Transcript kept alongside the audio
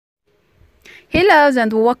Hello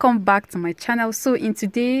and welcome back to my channel. So in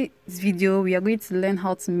today's video we are going to learn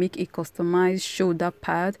how to make a customized shoulder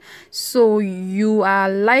pad. So you are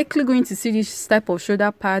likely going to see this type of shoulder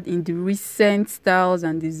pad in the recent styles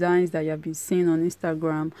and designs that you have been seeing on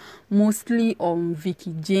Instagram, mostly on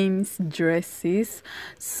Vicky James dresses.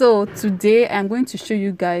 So today I'm going to show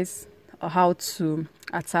you guys how to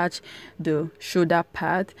attach the shoulder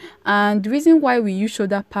pad, and the reason why we use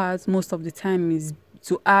shoulder pads most of the time is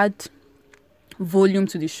to add volume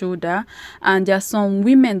to the shoulder. And there are some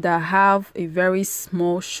women that have a very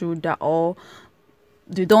small shoulder, or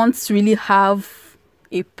they don't really have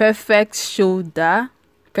a perfect shoulder.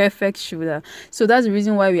 So that's the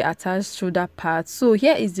reason why we attach shoulder pads. So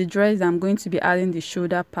here is the dress I'm going to be adding the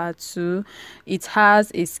shoulder pad to. It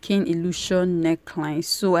has a skin illusion neckline,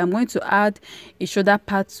 so I'm going to add a shoulder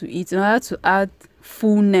pad to it in order to add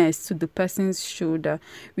fullness to the person's shoulder.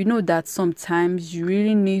 We know that sometimes you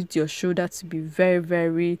really need your shoulder to be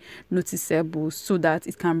very noticeable so that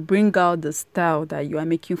it can bring out the style that you are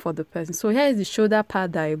making for the person. So here is the shoulder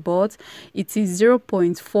pad that I bought. It is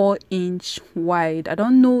 0.4 inch wide. I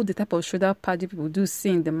don't know the type of shoulder pad people do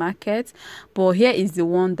see in the market, but here is the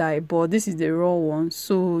one that I bought. This is the raw one,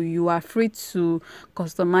 so you are free to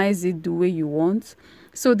customize it the way you want.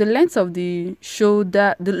 So the length of the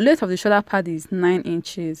shoulder pad is 9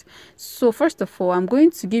 inches. So first of all, I'm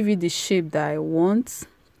going to give it the shape that I want.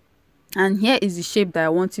 And here is the shape that I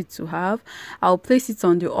want it to have. I'll place it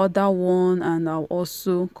on the other one and I'll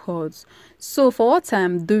also cut. So for what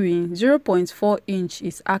I'm doing, 0.4 inch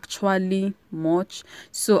is actually much.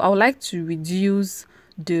 So I would like to reduce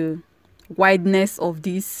the wideness of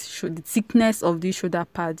this, the thickness of this shoulder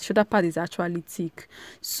pad. Shoulder pad is actually thick,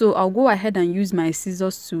 so I'll go ahead and use my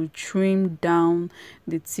scissors to trim down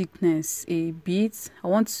the thickness a bit. I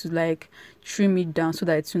want to like trim it down so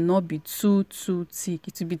that it will not be too thick.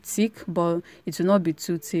 It will be thick, but it will not be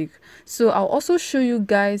too thick. So I'll also show you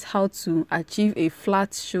guys how to achieve a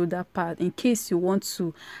flat shoulder pad. In case you want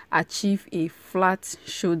to achieve a flat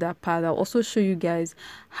shoulder pad, I'll also show you guys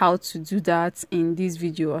how to do that in this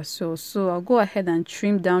video as well. So I'll go ahead and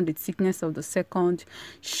trim down the thickness of the second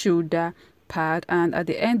shoulder pad, and at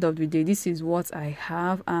the end of the day, this is what I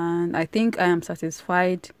have, and I think I am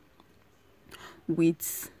satisfied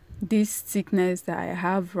with this thickness that I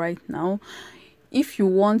have right now. If you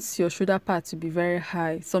want your shoulder pad to be very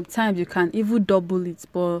high, sometimes you can even double it,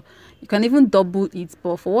 but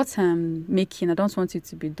for what I'm making, I don't want it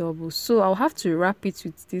to be double. So I'll have to wrap it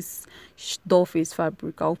with this doll face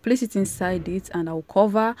fabric. I'll place it inside it and I'll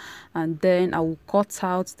cover, and then I will cut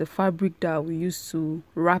out the fabric that we use to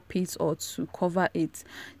wrap it or to cover it.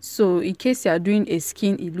 So in case you are doing a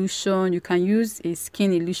skin illusion, you can use a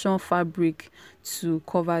skin illusion fabric to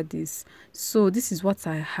cover this. So this is what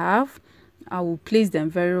I have. I will place them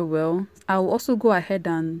very well. I will also go ahead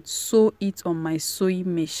and sew it on my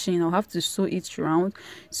sewing machine. I'll have to sew it round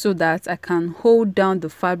so that I can hold down the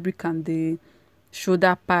fabric and the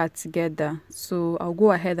shoulder pad together. So I'll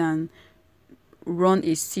go ahead and run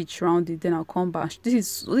a stitch around it, then I'll come back.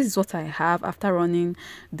 This is what I have after running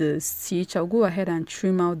the stitch. I'll go ahead and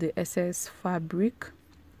trim out the excess fabric.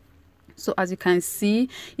 So as you can see,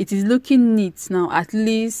 it is looking neat now. At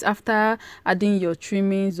least after adding your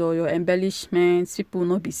trimmings or your embellishments, people will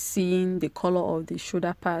not be seeing the color of the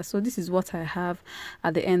shoulder pad. So this is what I have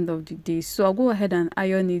at the end of the day. So I'll go ahead and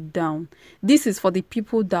iron it down. This is for the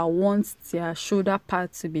people that want their shoulder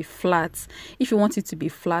pad to be flat. If you want it to be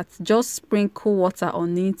flat, just sprinkle water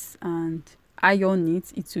on it and iron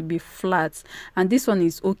it. It will be flat, and this one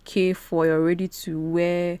is okay for your ready to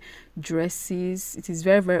wear dresses. It is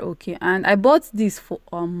very okay. And I bought this for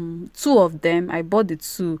two of them. I bought the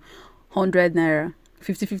 200 naira,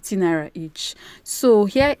 50 naira each. So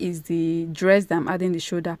here is the dress that I'm adding the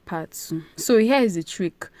shoulder pad to. So here is the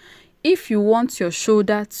trick. If you want your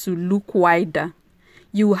shoulder to look wider,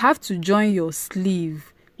 you have to join your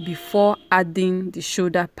sleeve before adding the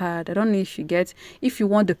shoulder pad. I don't know if you get. If you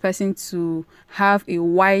want the person to have a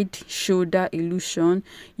wide shoulder illusion,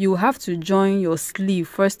 you have to join your sleeve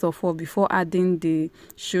first of all before adding the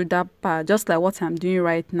shoulder pad, just like what I'm doing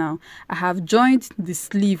right now. I have joined the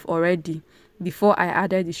sleeve already before I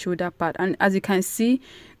added the shoulder pad, and as you can see,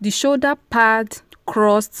 the shoulder pad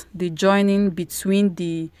crossed the joining between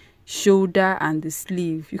the shoulder and the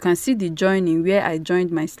sleeve. You can see the joining where I joined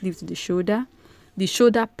my sleeve to the shoulder. The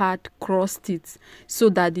shoulder pad crossed it so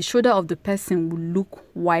that the shoulder of the person will look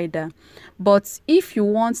wider. But if you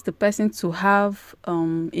want the person to have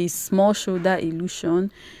a small shoulder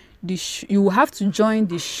illusion, you will have to join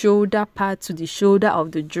the shoulder pad to the shoulder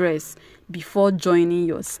of the dress before joining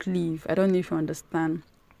your sleeve. I don't know if you understand.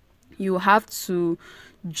 You have to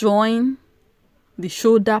join the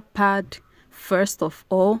shoulder pad first of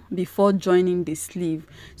all before joining the sleeve.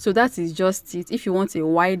 So that is just it. If you want a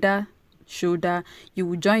wider shoulder, you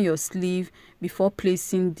will join your sleeve before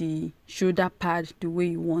placing the shoulder pad the way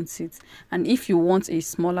you want it. And if you want a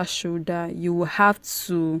smaller shoulder, you will have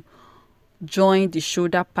to join the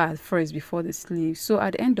shoulder pad first before the sleeve. So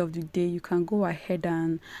at the end of the day, you can go ahead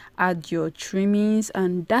and add your trimmings,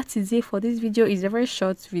 and that is it for this video. It's a very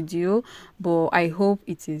short video, but I hope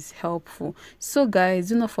it is helpful. So guys,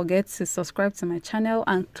 do not forget to subscribe to my channel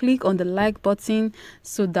and click on the like button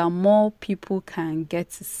so that more people can get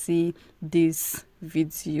to see this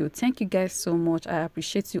video. Thank you guys so much. I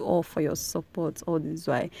appreciate you all for your support all this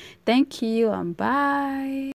while. Thank you and bye.